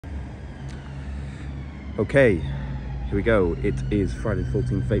Okay, here we go. It is Friday the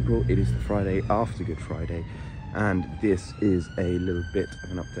 14th of April. It is the Friday after Good Friday, and this is a little bit of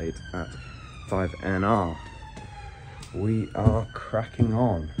an update at 5NR. We are cracking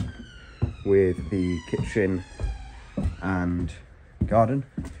on with the kitchen and garden.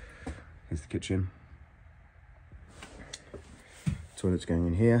 Here's the kitchen. Toilet's going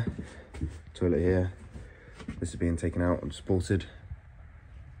in here, toilet here. This is being taken out and sported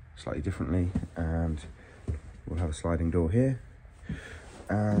slightly differently, and we'll have a sliding door here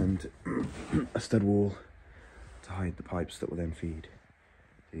and a stud wall to hide the pipes that will then feed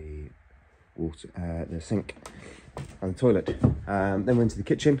the water, the sink and the toilet. Then we're into the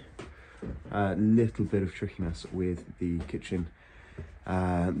kitchen. A little bit of trickiness with the kitchen.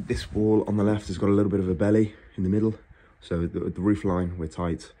 This wall on the left has got a little bit of a belly in the middle, so the roof line we're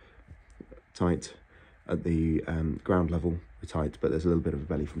tight at the ground level. We're tight, but there's a little bit of a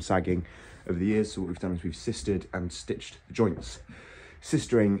belly from sagging over the years. So what we've done is we've sistered and stitched the joints.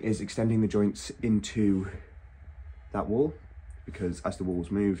 Sistering is extending the joints into that wall, because as the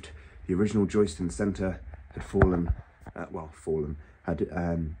walls moved, the original joist in the centre had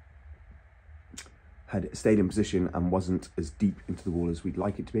had stayed in position and wasn't as deep into the wall as we'd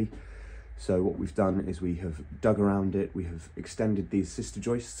like it to be. So what we've done is we have dug around it. We have extended these sister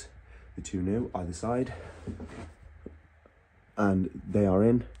joists, the two new either side, and they are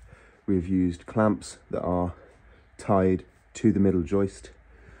in. We've used clamps that are tied to the middle joist.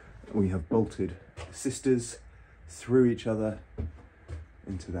 We have bolted the sisters through each other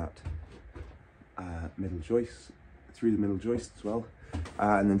into that middle joist, through the middle joist as well,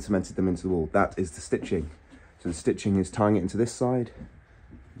 and then cemented them into the wall. That is the stitching. So the stitching is tying it into this side,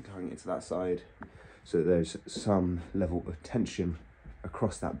 and tying it into that side, so that there's some level of tension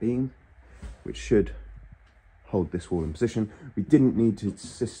across that beam, which should hold this wall in position. We didn't need to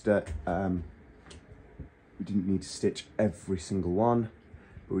we didn't need to stitch every single one,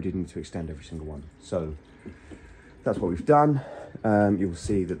 but we did need to extend every single one. So that's what we've done. You'll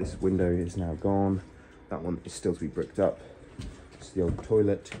see that this window is now gone. That one is still to be bricked up. It's the old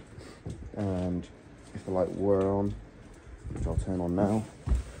toilet, and if the light were on, which I'll turn on now,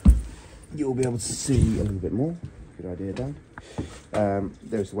 you'll be able to see a little bit more. Good idea, Dan.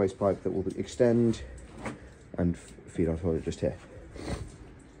 There's the waste pipe that will extend and feed our toilet just here.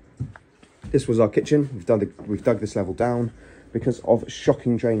 This was our kitchen. We've dug this level down because of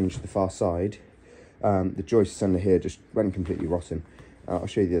shocking drainage to the far side. The joists under here just went completely rotten. I'll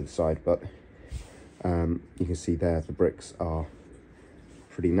show you the other side, but you can see there the bricks are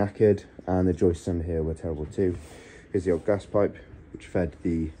pretty knackered, and the joists under here were terrible too. Here's the old gas pipe which fed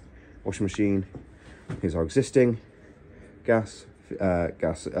the washing machine. Here's our existing gas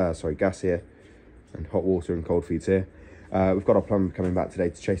here, and hot water and cold feeds here. We've got our plumber coming back today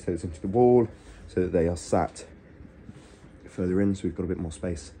to chase those into the wall so that they are sat further in, so we've got a bit more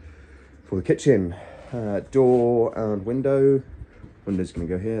space for the kitchen. Door and window. Window's going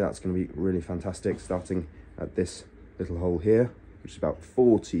to go here. That's going to be really fantastic, starting at this little hole here, which is about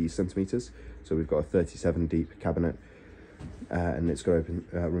 40 centimetres. So we've got a 37 deep cabinet, and it's got open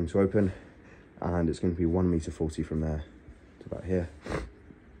room to open, and it's going to be 1.40 m from there to about here.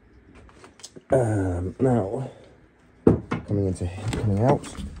 Now, coming out,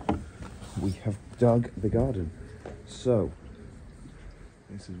 we have dug the garden. So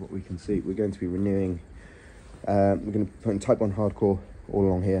this is what we can see. We're going to be renewing. We're going to put in Type 1 hardcore all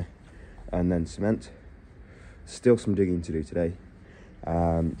along here, and then cement. Still some digging to do today,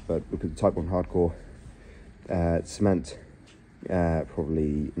 but we'll put the Type 1 hardcore, cement,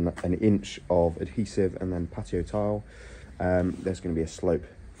 probably an inch of adhesive, and then patio tile. There's going to be a slope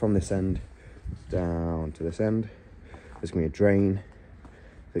from this end down to this end. There's going to be a drain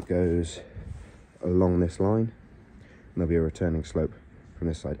that goes along this line, and there'll be a returning slope from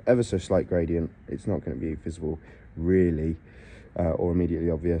this side. Ever so slight gradient. It's not going to be visible really, or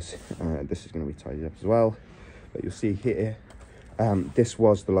immediately obvious. This is going to be tidied up as well, but you'll see here, this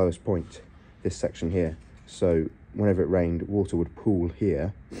was the lowest point, this section here. So whenever it rained, water would pool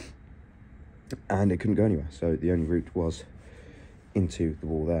here, and it couldn't go anywhere. So the only route was into the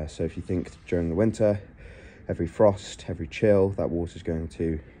wall there. So if you think during the winter, every frost, every chill, that water is going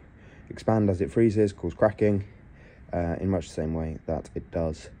to expand as it freezes, cause cracking, in much the same way that it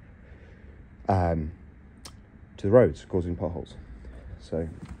does to the roads, causing potholes. So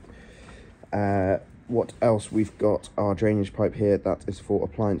what else? We've got our drainage pipe here. That is for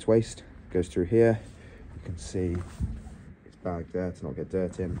appliance waste. Goes through here. You can see it's bagged there to not get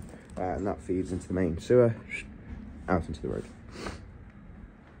dirt in, and that feeds into the main sewer out into the road.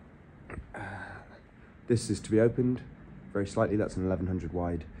 This is to be opened very slightly. That's an 1100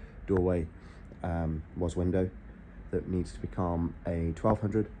 wide doorway, was window that needs to become a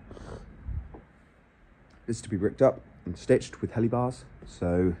 1200. This is to be bricked up and stitched with heli bars.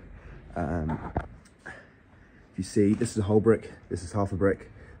 So if you see, this is a whole brick, this is half a brick,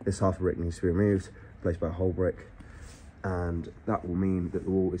 this half a brick needs to be removed, replaced by a whole brick, and that will mean that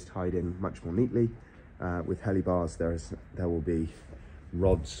the wall is tied in much more neatly. With heli bars, there will be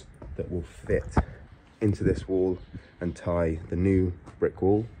rods that will fit into this wall and tie the new brick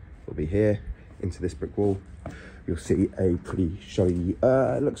wall, will be here, into this brick wall. You'll see a pretty showy,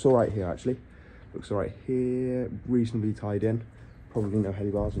 it looks all right here actually. Looks all right here, reasonably tied in. Probably no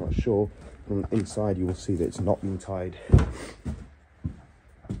heli bars, I'm not sure. From the inside, you will see that it's not been tied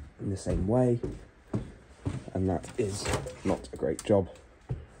in the same way. And that is not a great job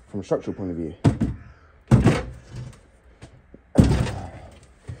from a structural point of view.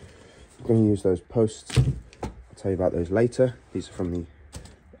 I'm going to use those posts. I'll tell you about those later. These are from the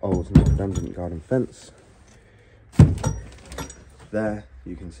old redundant garden fence. There,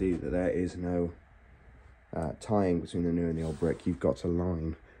 you can see that there is no tying between the new and the old brick. You've got a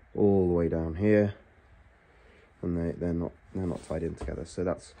line all the way down here, and they're not tied in together. So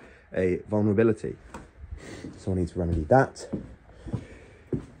that's a vulnerability. So I need to remedy that.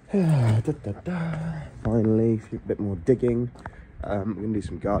 Finally, a bit more digging. We're going to do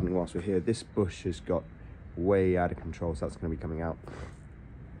some gardening whilst we're here. This bush has got way out of control, so that's going to be coming out.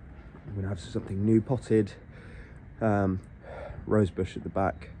 I'm going to have something new potted. Rose bush at the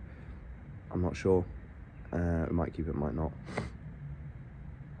back. I'm not sure. We might keep it, might not.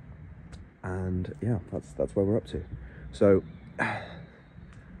 And yeah, that's where we're up to. So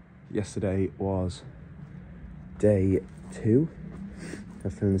yesterday was day 2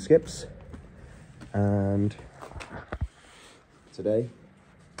 of filling the skips, and today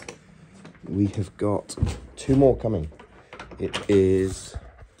we have got 2 more coming. It is,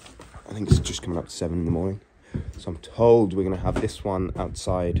 I think it's just coming up to 7 in the morning. So I'm told we're going to have this one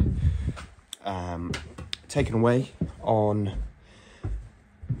outside taken away on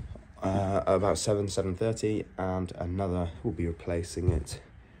about 7:30, and another will be replacing it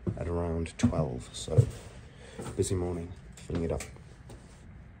at around 12. So busy morning filling it up.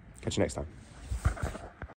 Catch you next time.